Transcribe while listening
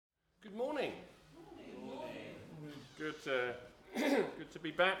Good morning. Good to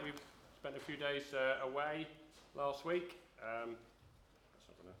be back. We've spent a few days away last week. That's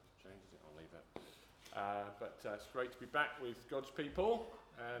not going to change, is it? I'll leave that. But it's great to be back with God's people,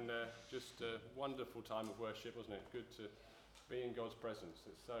 and just a wonderful time of worship, wasn't it? Good to be in God's presence.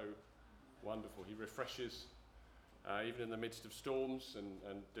 It's so wonderful. He refreshes even in the midst of storms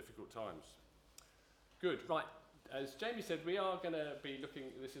and difficult times. Good. Right. As Jamie said, we are going to be looking,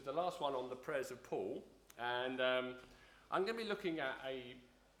 this is the last one on the prayers of Paul, and I'm going to be looking at a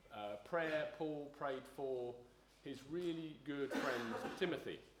prayer Paul prayed for his really good friend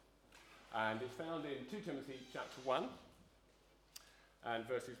Timothy. And it's found in 2 Timothy chapter 1 and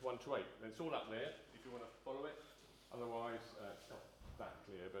verses 1 to 8. And it's all up there if you want to follow it. Otherwise, it's not that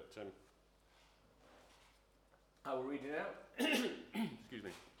clear, but I will read it out. Excuse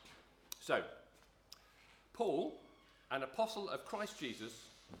me. So, Paul, an apostle of Christ Jesus,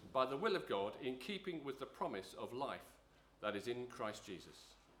 by the will of God, in keeping with the promise of life that is in Christ Jesus.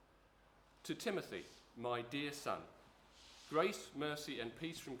 To Timothy, my dear son, grace, mercy, and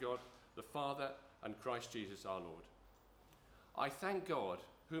peace from God, the Father, and Christ Jesus our Lord. I thank God,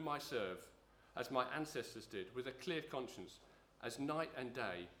 whom I serve, as my ancestors did, with a clear conscience, as night and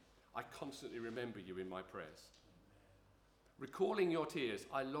day I constantly remember you in my prayers. Recalling your tears,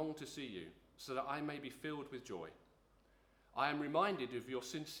 I long to see you, so that I may be filled with joy. I am reminded of your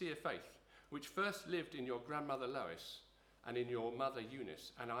sincere faith, which first lived in your grandmother Lois and in your mother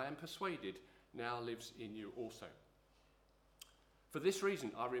Eunice, and I am persuaded now lives in you also. For this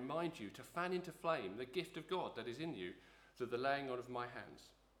reason, I remind you to fan into flame the gift of God that is in you through the laying on of my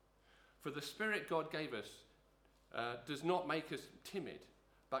hands. For the Spirit God gave us does not make us timid,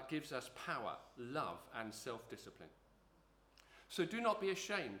 but gives us power, love, and self-discipline. So do not be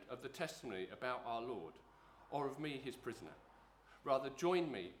ashamed of the testimony about our Lord, or of me, his prisoner. Rather, join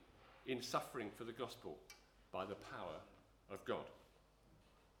me in suffering for the gospel by the power of God.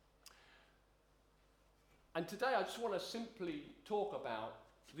 And today I just want to simply talk about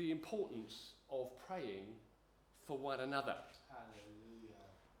the importance of praying for one another. Hallelujah.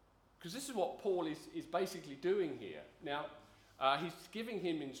 Because this is what Paul is basically doing here. Now, he's giving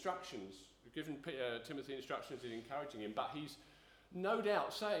him instructions, giving Timothy instructions and encouraging him, but he's no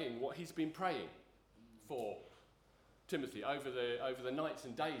doubt saying what he's been praying for Timothy over the nights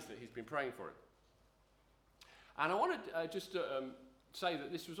and days that he's been praying for him. And I want to just say that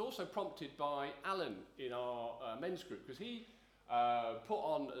this was also prompted by Alan in our men's group, because he put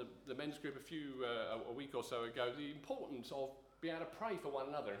on the men's group a week or so ago the importance of being able to pray for one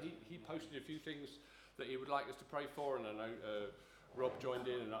another. He posted a few things that he would like us to pray for, and I know Rob joined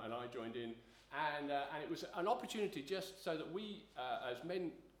in and I joined in. And it was an opportunity just so that we, as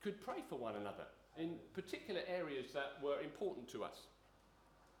men, could pray for one another in particular areas that were important to us.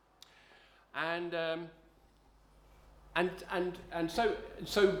 And so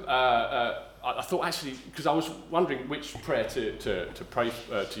I thought, actually, because I was wondering which prayer to pray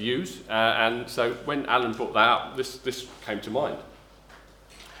to use, and so when Alan brought that up, this came to mind.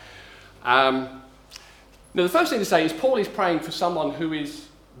 Now, the first thing to say is Paul is praying for someone who is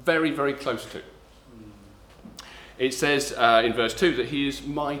very, very close to. It says in verse 2 that he is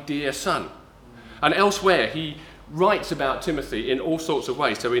my dear son. And elsewhere he writes about Timothy in all sorts of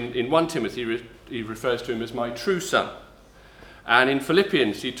ways. So in 1 Timothy he refers to him as my true son. And in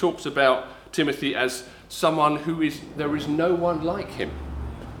Philippians he talks about Timothy as someone there is no one like him.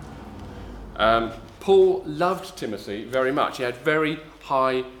 Paul loved Timothy very much. He had very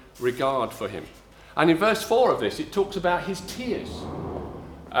high regard for him. And in verse 4 of this it talks about his tears.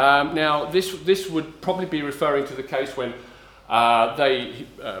 Now, this would probably be referring to the case when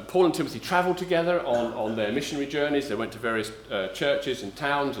Paul and Timothy travelled together on their missionary journeys. They went to various churches and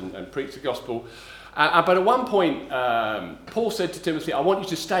towns and preached the gospel. But at one point, Paul said to Timothy, I want you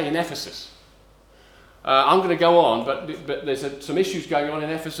to stay in Ephesus. I'm going to go on, but there's some issues going on in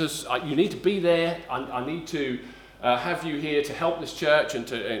Ephesus. You need to be there. I need to have you here to help this church and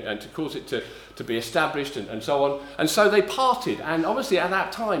to cause it to be established and so on. And so they parted. And obviously at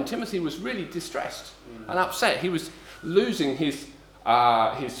that time, Timothy was really distressed and upset. He was losing his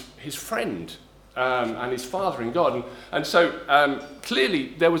friend and his father in God. And so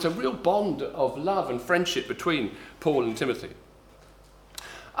clearly there was a real bond of love and friendship between Paul and Timothy.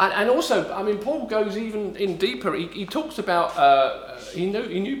 And also, I mean, Paul goes even in deeper. He talks about, he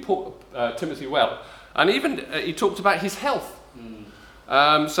knew Timothy well. And even he talks about his health.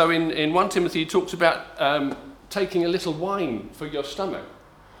 So in 1 Timothy he talks about taking a little wine for your stomach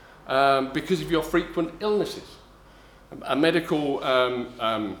because of your frequent illnesses. A medical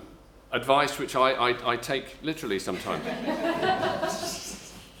advice which I take literally sometimes.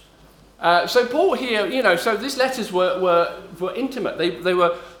 So Paul here, so these letters were intimate. They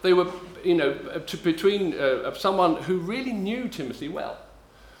were between someone who really knew Timothy well.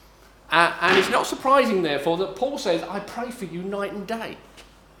 And it's not surprising, therefore, that Paul says, I pray for you night and day.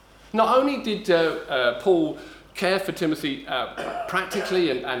 Not only did Paul care for Timothy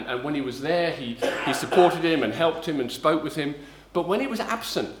practically, and when he was there, he supported him and helped him and spoke with him, but when he was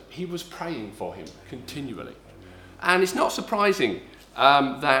absent, he was praying for him continually. And it's not surprising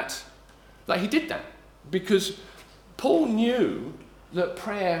that he did that, because Paul knew that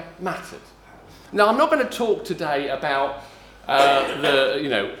prayer mattered. Now, I'm not going to talk today about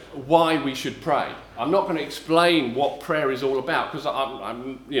why we should pray. I'm not going to explain what prayer is all about, because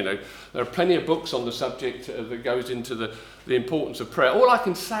there are plenty of books on the subject that goes into the importance of prayer. All I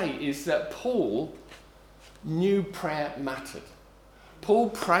can say is that Paul knew prayer mattered. Paul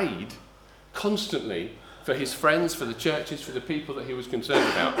prayed constantly for his friends, for the churches, for the people that he was concerned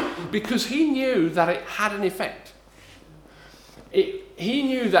about, because he knew that it had an effect. He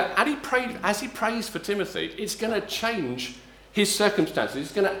knew that as he prays for Timothy, it's going to change his circumstances.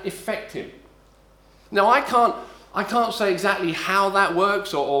 It's going to affect him. Now, I can't say exactly how that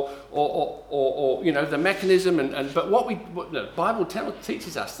works or the mechanism, but what the Bible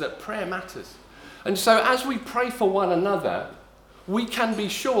teaches us that prayer matters. And so as we pray for one another, we can be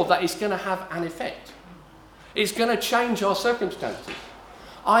sure that it's going to have an effect. It's going to change our circumstances.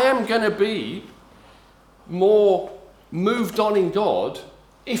 I am going to be more moved on in God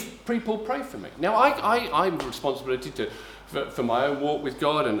if people pray for me. Now, I have a responsibility for my own walk with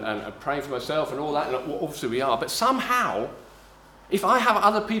God and praying for myself and all that, and obviously we are, but somehow, if I have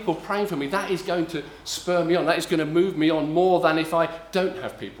other people praying for me, that is going to spur me on, that is going to move me on more than if I don't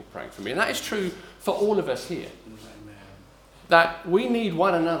have people praying for me. And that is true for all of us here. Amen. That we need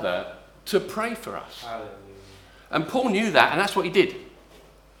one another to pray for us. Hallelujah. And Paul knew that, and that's what he did.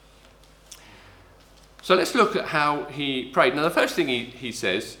 So let's look at how he prayed. Now, the first thing he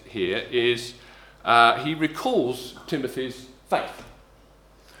says here is he recalls Timothy's faith.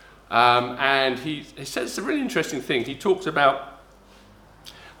 And he says a really interesting thing. He talks about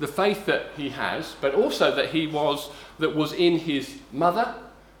the faith that he has, but also that was in his mother,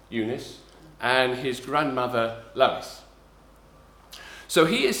 Eunice, and his grandmother, Lois. So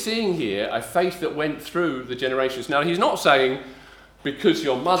he is seeing here a faith that went through the generations. Now, he's not saying, because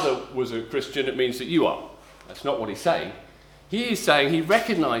your mother was a Christian, it means that you are. That's not what he's saying. He is saying he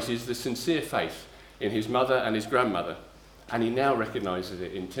recognizes the sincere faith in his mother and his grandmother, and he now recognizes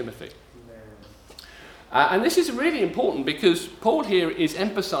it in Timothy. And this is really important, because Paul here is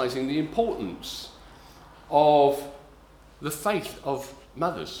emphasizing the importance of the faith of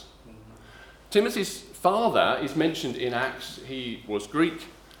mothers. Timothy's father is mentioned in Acts. He was Greek,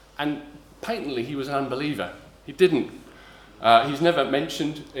 and patently he was an unbeliever. He's never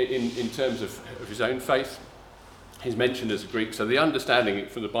mentioned in terms of his own faith. He's mentioned as a Greek, so the understanding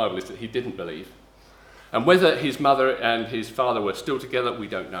from the Bible is that he didn't believe. And whether his mother and his father were still together, we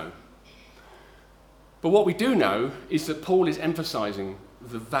don't know. But what we do know is that Paul is emphasizing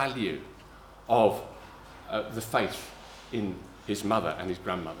the value of the faith in his mother and his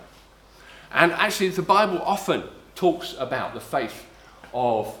grandmother. And actually, the Bible often talks about the faith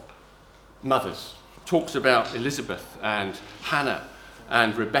of mothers. It talks about Elizabeth and Hannah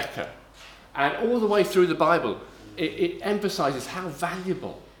and Rebecca. And all the way through the Bible, it emphasizes how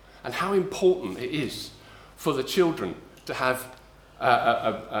valuable and how important it is for the children to have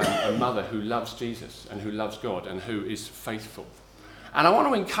a mother who loves Jesus and who loves God and who is faithful. And I want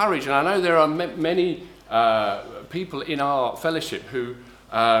to encourage, and I know there are many people in our fellowship who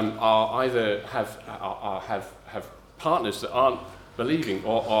are either have partners that aren't believing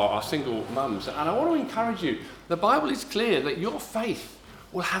or are single mums. And I want to encourage you, the Bible is clear that your faith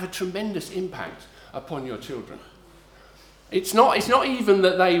will have a tremendous impact upon your children. It's not even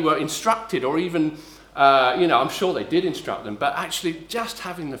that they were instructed or even, I'm sure they did instruct them, but actually just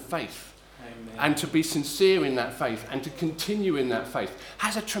having the faith. Amen. And to be sincere in that faith and to continue in that faith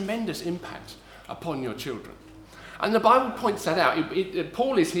has a tremendous impact upon your children. And the Bible points that out.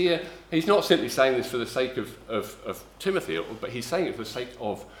 Paul is here, he's not simply saying this for the sake of Timothy, but he's saying it for the sake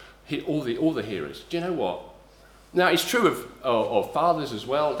of all the hearers. Do you know what? Now, it's true of fathers as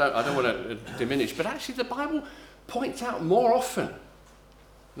well. I don't want to diminish, but actually the Bible points out more often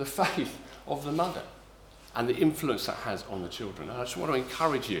the faith of the mother and the influence that has on the children. And I just want to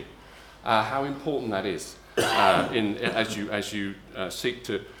encourage you how important that is as you seek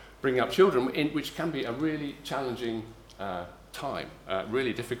to bring up children, which can be a really challenging time,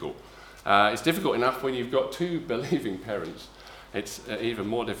 really difficult. It's difficult enough when you've got two believing parents. It's even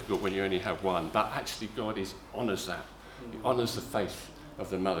more difficult when you only have one. But actually God honours that. He honours the faith of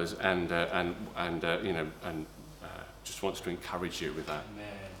the mothers, and just wants to encourage you with that.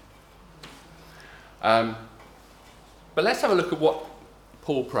 But let's have a look at what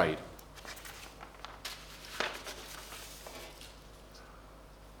Paul prayed.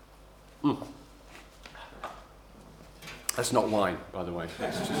 That's not wine, by the way.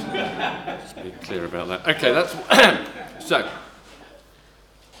 Let's just be clear about that. Okay, that's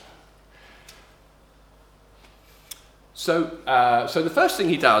So the first thing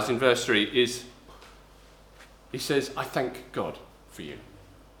he does in verse 3 is he says, I thank God for you.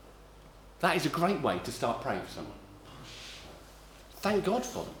 That is a great way to start praying for someone. Thank God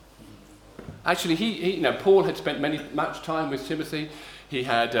for them. Actually, Paul had spent much time with Timothy. He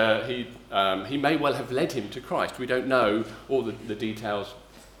may well have led him to Christ. We don't know all the details,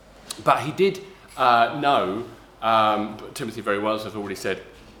 but he did know Timothy very well, as I've already said,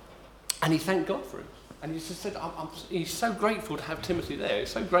 and he thanked God for him. And he just said, he's so grateful to have Timothy there. He's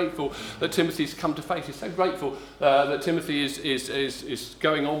so grateful that Timothy's come to faith. He's so grateful that Timothy is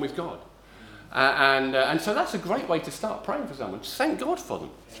going on with God. And so that's a great way to start praying for someone. Just thank God for them.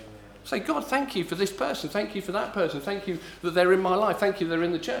 Say, God, thank you for this person. Thank you for that person. Thank you that they're in my life. Thank you they're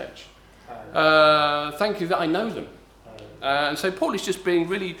in the church. Thank you that I know them. And so Paul is just being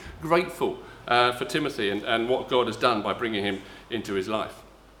really grateful for Timothy and what God has done by bringing him into his life.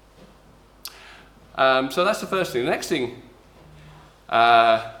 So that's the first thing. The next thing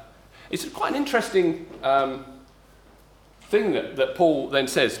is quite an interesting thing that Paul then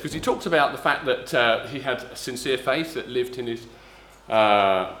says, because he talks about the fact that he had a sincere faith that lived in his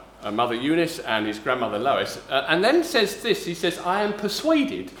mother Eunice and his grandmother Lois, and then says this, he says, I am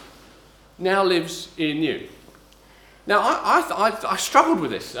persuaded now lives in you. Now, I struggled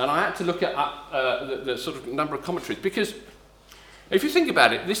with this, and I had to look at the sort of number of commentaries, because if you think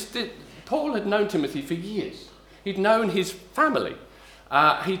about it, Paul had known Timothy for years. He'd known his family.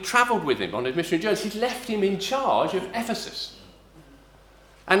 He travelled with him on his missionary journeys. He'd left him in charge of Ephesus.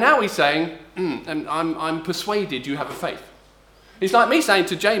 And now he's saying, and I'm persuaded you have a faith. It's like me saying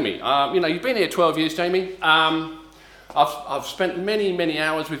to Jamie, you've been here 12 years, Jamie. I've spent many, many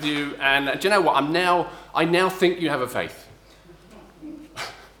hours with you, and do you know what? I now think you have a faith.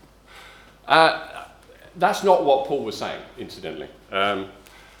 That's not what Paul was saying, incidentally.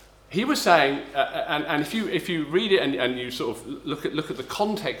 He was saying, and if you read it and you sort of look at the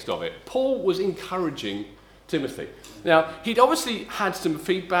context of it, Paul was encouraging Timothy. Now, he'd obviously had some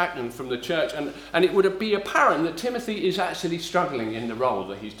feedback from the church, and it would be apparent that Timothy is actually struggling in the role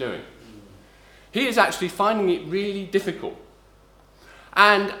that he's doing. He is actually finding it really difficult.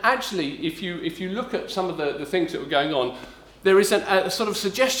 And actually, if you look at some of the things that were going on, there is a sort of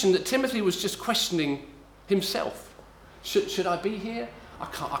suggestion that Timothy was just questioning himself. Should I be here? I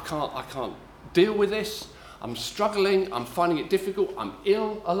can't deal with this. I'm struggling. I'm finding it difficult. I'm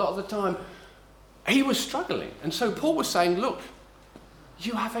ill a lot of the time. He was struggling. And so Paul was saying, look,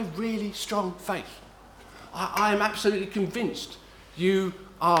 you have a really strong faith. I am absolutely convinced you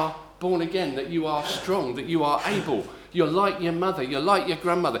are born again, that you are strong, that you are able. You're like your mother. You're like your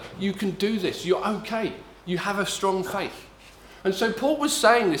grandmother. You can do this. You're okay. You have a strong faith. And so Paul was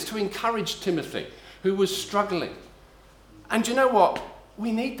saying this to encourage Timothy, who was struggling. And you know what?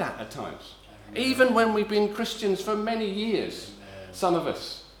 We need that at times. Even when we've been Christians for many years, some of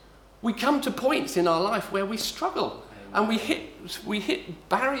us, we come to points in our life where we struggle and we hit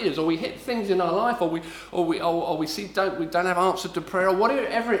barriers, or we hit things in our life, or we see we don't have answer to prayer, or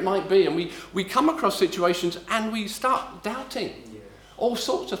whatever it might be, and we come across situations and we start doubting all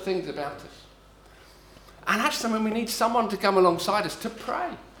sorts of things about us. And actually, when we need someone to come alongside us to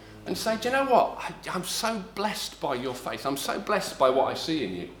pray and say, do you know what? I'm so blessed by your faith. I'm so blessed by what I see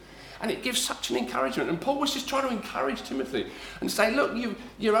in you. And it gives such an encouragement. And Paul was just trying to encourage Timothy and say, look,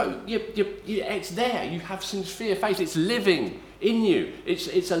 it's there. You have sincere faith. It's living in you.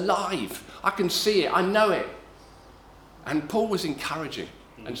 It's alive. I can see it. I know it. And Paul was encouraging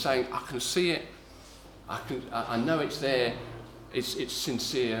and saying, I can see it. I know it's there. It's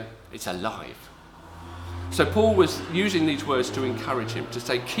sincere. It's alive. So Paul was using these words to encourage him, to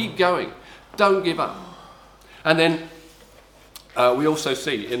say, keep going, don't give up. And then we also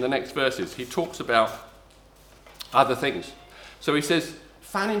see in the next verses, he talks about other things. So he says,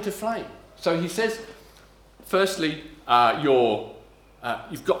 fan into flame. So he says, firstly,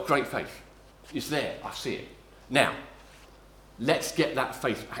 you've got great faith. It's there, I see it. Now, let's get that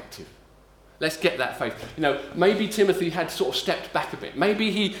faith active. Let's get that faith. Maybe Timothy had sort of stepped back a bit. Maybe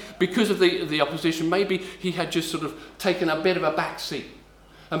he, because of the opposition, maybe he had just sort of taken a bit of a back seat.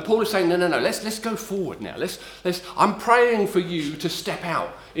 And Paul is saying, no, let's go forward now. I'm praying for you to step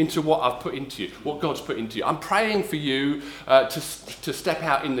out into what I've put into you, what God's put into you. I'm praying for you to step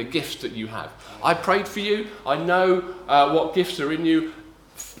out in the gifts that you have. I prayed for you. I know what gifts are in you.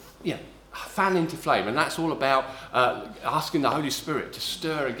 Yeah, fan into flame. And that's all about asking the Holy Spirit to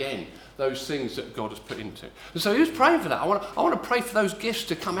stir again those things that God has put into. And so he was praying for that. I want to pray for those gifts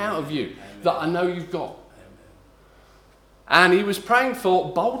to come out of you that I know you've got. And he was praying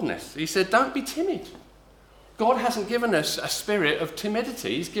for boldness. He said, don't be timid. God hasn't given us a spirit of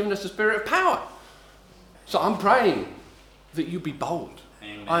timidity. He's given us a spirit of power. So I'm praying that you be bold.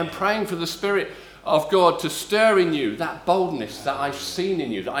 Amen. I'm praying for the Spirit of God to stir in you that boldness that I've seen in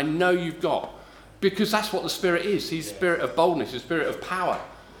you, that I know you've got. Because that's what the Spirit is. He's a spirit of boldness, a spirit of power.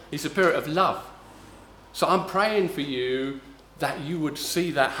 He's a spirit of love. So I'm praying for you that you would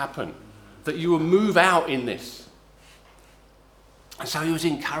see that happen, that you will move out in this. And so he was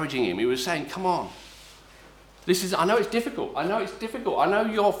encouraging him. He was saying, come on. I know it's difficult. I know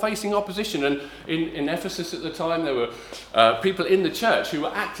you're facing opposition. And in Ephesus at the time, there were people in the church who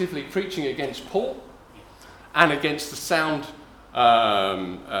were actively preaching against Paul and against the sound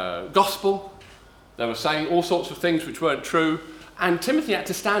gospel. They were saying all sorts of things which weren't true. And Timothy had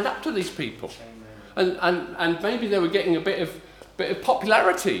to stand up to these people. And maybe they were getting a bit of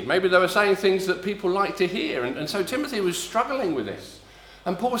popularity. Maybe they were saying things that people like to hear. And so Timothy was struggling with this.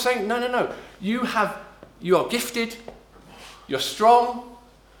 And Paul was saying, no. You are gifted. You're strong.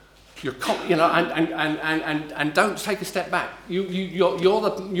 And don't take a step back. You're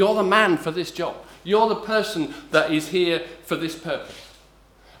the man for this job. You're the person that is here for this purpose.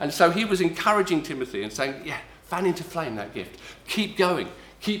 And so he was encouraging Timothy and saying, yeah, fan into flame that gift. Keep going.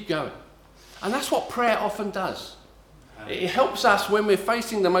 And that's what prayer often does. It helps us when we're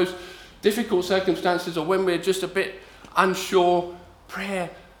facing the most difficult circumstances or when we're just a bit unsure. Prayer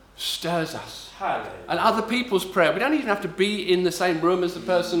stirs us. Hallelujah. And other people's prayer. We don't even have to be in the same room as the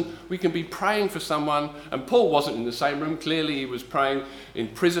person. We can be praying for someone. And Paul wasn't in the same room. Clearly he was praying in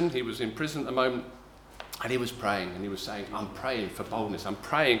prison. He was in prison at the moment. And he was praying and he was saying, I'm praying for boldness. I'm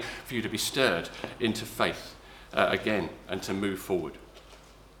praying for you to be stirred into faith again and to move forward.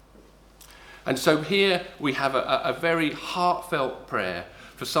 And so here we have a very heartfelt prayer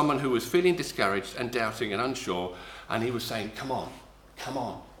for someone who was feeling discouraged and doubting and unsure. And he was saying, come on,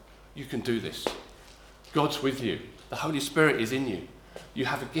 you can do this. God's with you. The Holy Spirit is in you. You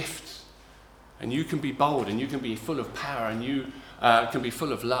have a gift. And you can be bold and you can be full of power and you can be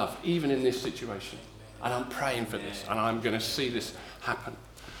full of love, even in this situation. And I'm praying for this and I'm going to see this happen.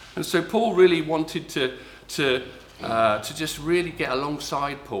 And so Paul really wanted to just really get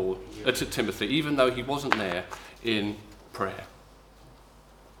alongside to Timothy, even though he wasn't there in prayer.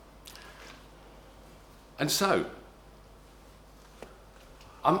 And so,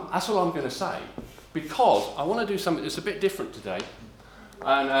 that's all I'm going to say, because I want to do something that's a bit different today,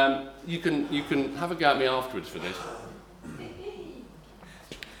 and you can have a go at me afterwards for this,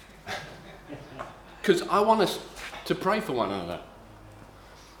 because I want us to pray for one another.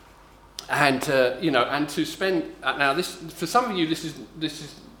 And and to spend now this for some of you this is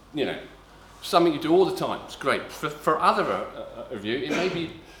something you do all the time. It's great. For other of you, it may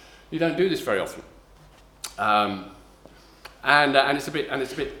be you don't do this very often, and it's a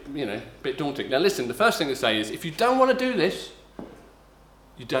bit daunting. Now listen, the first thing to say is if you don't want to do this,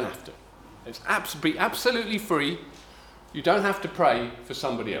 you don't have to. It's absolutely free. You don't have to pray for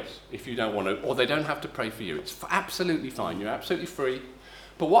somebody else if you don't want to, or they don't have to pray for you. It's absolutely fine. You're absolutely free.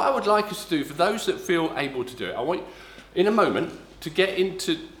 But what I would like us to do, for those that feel able to do it, I want, in a moment, to get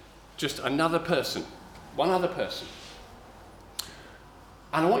into just another person, one other person.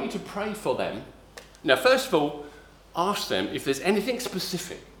 And I want you to pray for them. Now, first of all, ask them if there's anything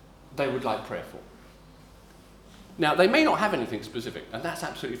specific they would like prayer for. Now, they may not have anything specific, and that's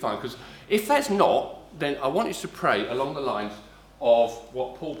absolutely fine, because if there's not, then I want you to pray along the lines of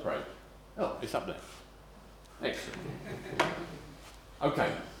what Paul prayed. Oh, it's up there. Excellent.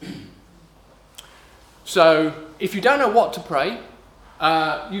 Okay. So, if you don't know what to pray,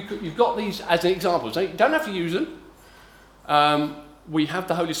 you've got these as examples. You don't have to use them. We have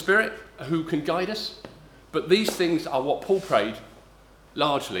the Holy Spirit who can guide us, but these things are what Paul prayed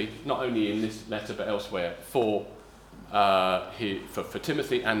largely, not only in this letter but elsewhere, for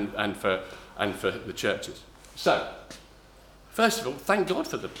Timothy and for the churches. So, first of all, thank God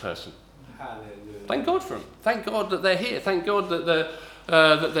for the person. Hallelujah. Thank God for them. Thank God that they're here. Thank God that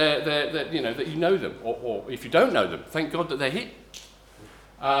that you know them, or if you don't know them, thank God that they're here.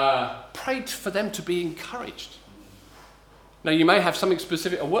 Pray for them to be encouraged. Now you may have something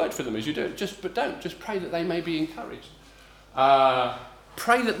specific, a word for them as you do it, but don't just pray that they may be encouraged.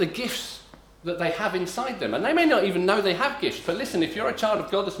 Pray that the gifts that they have inside them, and they may not even know they have gifts, but listen, if you're a child of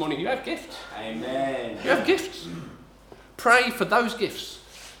God this morning, you have gifts. Amen. You have gifts. Pray for those gifts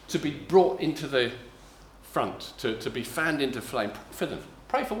to be brought into the front, to be fanned into flame. Pray for them.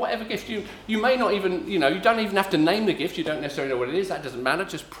 Pray for whatever gift you may not even, you don't even have to name the gift. You don't necessarily know what it is. That doesn't matter.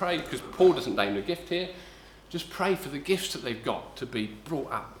 Just pray, because Paul doesn't name the gift here. Just pray for the gifts that they've got to be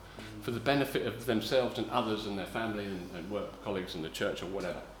brought up for the benefit of themselves and others and their family and work colleagues in the church or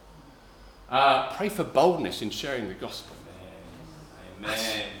whatever. Pray for boldness in sharing the gospel.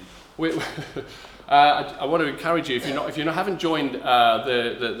 Amen. I want to encourage you, if you haven't joined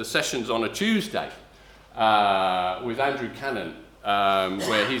the sessions on a Tuesday with Andrew Cannon,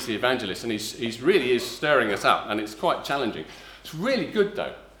 where he's the evangelist, and he's really is stirring us up, and it's quite challenging. It's really good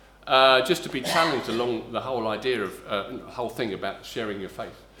though, just to be challenged along the whole idea of the whole thing about sharing your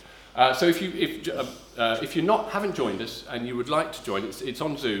faith. So if you haven't joined us and you would like to join, it's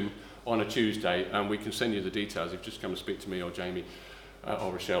on Zoom on a Tuesday, and we can send you the details. If you just come and speak to me or Jamie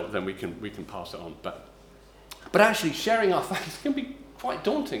or Rochelle, then we can pass it on. But actually, sharing our faith can be quite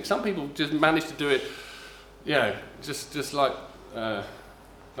daunting. Some people just manage to do it, just like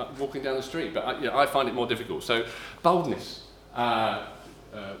walking down the street. But I find it more difficult. So boldness,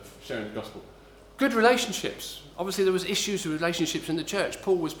 sharing the gospel, good relationships. Obviously, there was issues with relationships in the church.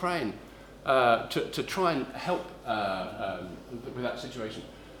 Paul was praying to try and help with that situation.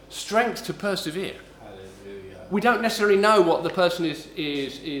 Strength to persevere. Hallelujah. We don't necessarily know what the person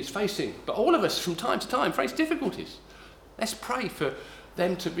is facing, but all of us from time to time face difficulties. Let's pray for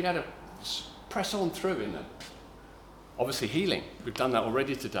them to be able to press on through in them. Obviously healing. We've done that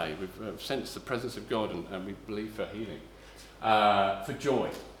already today. We've sensed the presence of God, and we believe for healing, for joy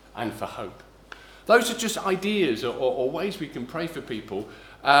and for hope. Those are just ideas or ways we can pray for people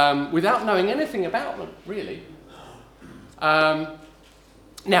without knowing anything about them, really.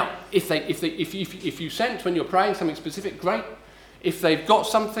 Now, if you sense when you're praying something specific, great. If they've got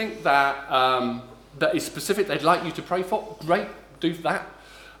something that is specific they'd like you to pray for, great, do that.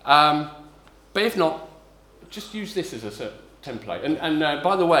 But if not, just use this as a template. And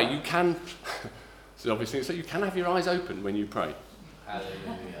by the way, you can, this is obvious thing, so you can have your eyes open when you pray.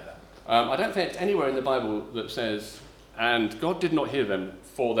 Hallelujah. I don't think it's anywhere in the Bible that says, and God did not hear them,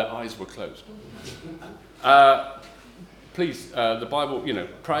 for their eyes were closed. Please, the Bible,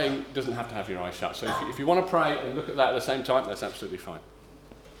 praying doesn't have to have your eyes shut. So if you want to pray and look at that at the same time, that's absolutely fine.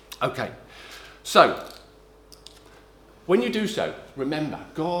 Okay, so when you do so, remember,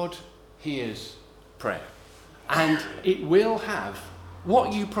 God hears prayer. And it will have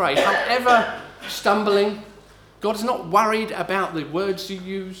what you pray, however stumbling. God's not worried about the words you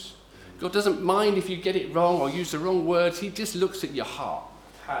use. God doesn't mind if you get it wrong or use the wrong words. He just looks at your heart.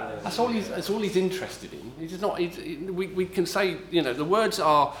 That's all he's interested in. He's not. We can say, the words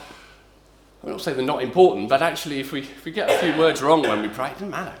are. I won't say they're not important, but actually, if we get a few words wrong when we pray, it doesn't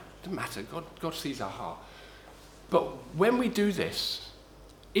matter. It doesn't matter. God sees our heart. But when we do this,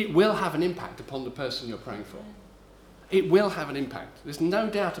 it will have an impact upon the person you're praying for. It will have an impact. There's no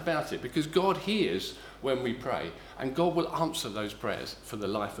doubt about it, because God hears when we pray, and God will answer those prayers for the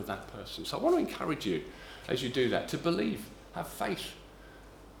life of that person. So I want to encourage you, as you do that, to believe, have faith.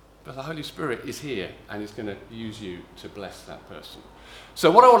 But the Holy Spirit is here and is going to use you to bless that person. So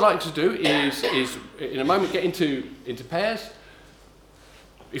what I would like to do is in a moment get into pairs.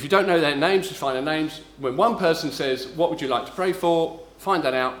 If you don't know their names, just find their names. When one person says, what would you like to pray for? Find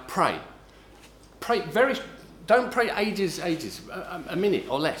that out. Pray. Don't pray ages, a minute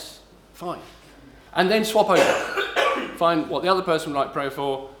or less. Fine. And then swap over. Find what the other person would like to pray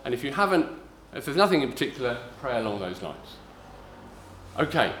for. And if there's nothing in particular, pray along those lines.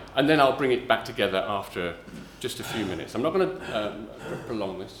 Okay, and then I'll bring it back together after just a few minutes. I'm not going to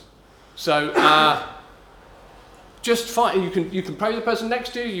prolong this. So just find, you can pray with the person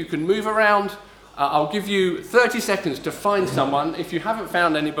next to you, you can move around. I'll give you 30 seconds to find someone. If you haven't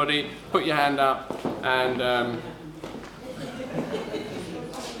found anybody, put your hand up, and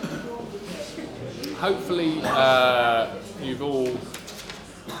hopefully you've all...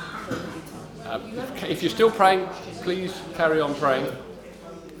 if you're still praying, please carry on praying.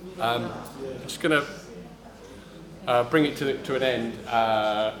 I'm just going to bring it to an end.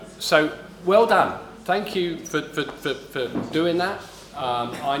 So, well done. Thank you for doing that.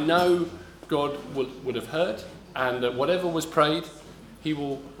 I know God would have heard, and that whatever was prayed, he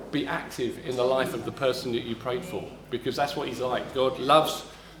will be active in the life of the person that you prayed for, because that's what he's like. God loves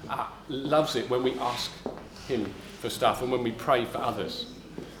it when we ask him for stuff and when we pray for others.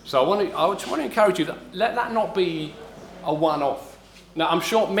 So I just want to encourage you that let that not be a one-off. Now, I'm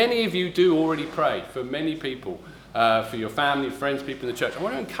sure many of you do already pray for many people, for your family, friends, people in the church. I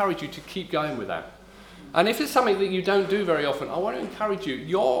want to encourage you to keep going with that. And if it's something that you don't do very often, I want to encourage you.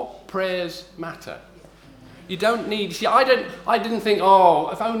 Your prayers matter. You don't need... See, I didn't think,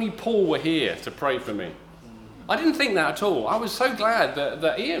 if only Paul were here to pray for me. I didn't think that at all. I was so glad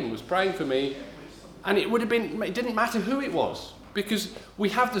that Ian was praying for me, and it didn't matter who it was, because we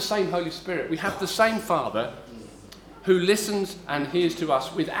have the same Holy Spirit. We have the same Father who listens and hears to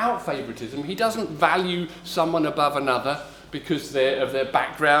us without favoritism. He doesn't value someone above another because of their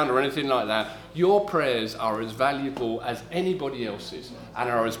background or anything like that. Your prayers are as valuable as anybody else's and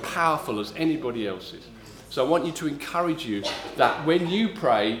are as powerful as anybody else's. So I want you to encourage you that when you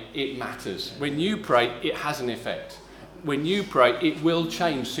pray, it matters. When you pray, it has an effect. When you pray, it will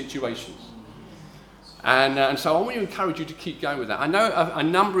change situations. And so I want to encourage you to keep going with that. I know a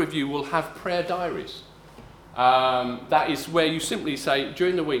number of you will have prayer diaries. That is where you simply say,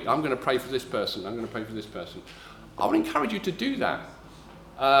 during the week, I'm going to pray for this person, I'm going to pray for this person. I would encourage you to do that.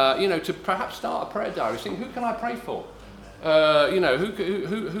 To perhaps start a prayer diary. Think, who can I pray for?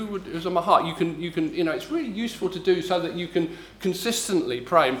 Who's on my heart? You can. It's really useful to do so that you can consistently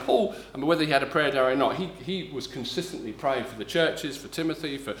pray. And Paul, whether he had a prayer diary or not, he was consistently praying for the churches, for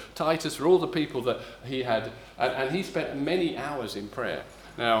Timothy, for Titus, for all the people that he had, and he spent many hours in prayer.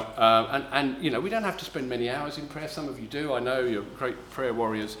 Now, we don't have to spend many hours in prayer. Some of you do. I know you're great prayer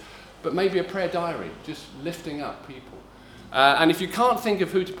warriors, but maybe a prayer diary, just lifting up people. And if you can't think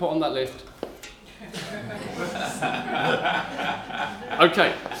of who to put on that list.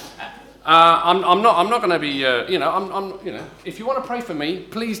 Okay. I'm not going to be. If you want to pray for me,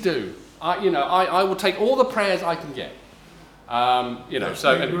 please do. I will take all the prayers I can get.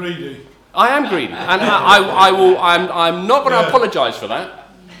 So greedy. I am greedy, and I will. I'm not going to apologise for that,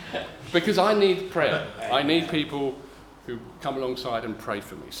 because I need prayer. I need people who come alongside and pray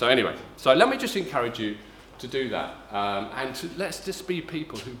for me. So anyway, let me just encourage you to do that, let's just be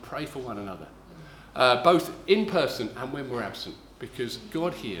people who pray for one another. Both in person and when we're absent, because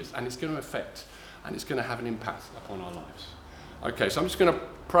God hears, and it's going to affect, and it's going to have an impact upon our lives. Okay, so I'm just going to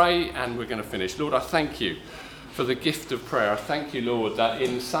pray, and we're going to finish. Lord, I thank you for the gift of prayer. I thank you, Lord, that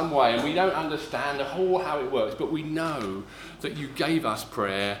in some way, and we don't understand how it works, but we know that you gave us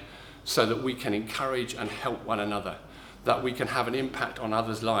prayer so that we can encourage and help one another, that we can have an impact on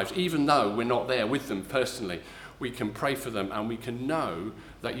others' lives, even though we're not there with them personally. We can pray for them, and we can know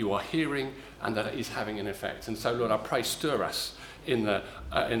that you are hearing and that it is having an effect. And so, Lord, I pray, stir us in the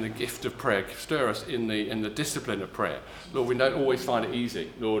gift of prayer, stir us in the discipline of prayer. Lord, we don't always find it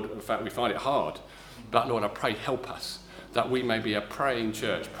easy. Lord, in fact, we find it hard. But Lord, I pray, help us, that we may be a praying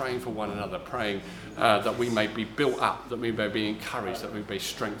church, praying for one another, praying that we may be built up, that we may be encouraged, that we may be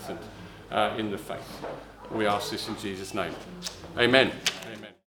strengthened in the faith. We ask this in Jesus' name. Amen.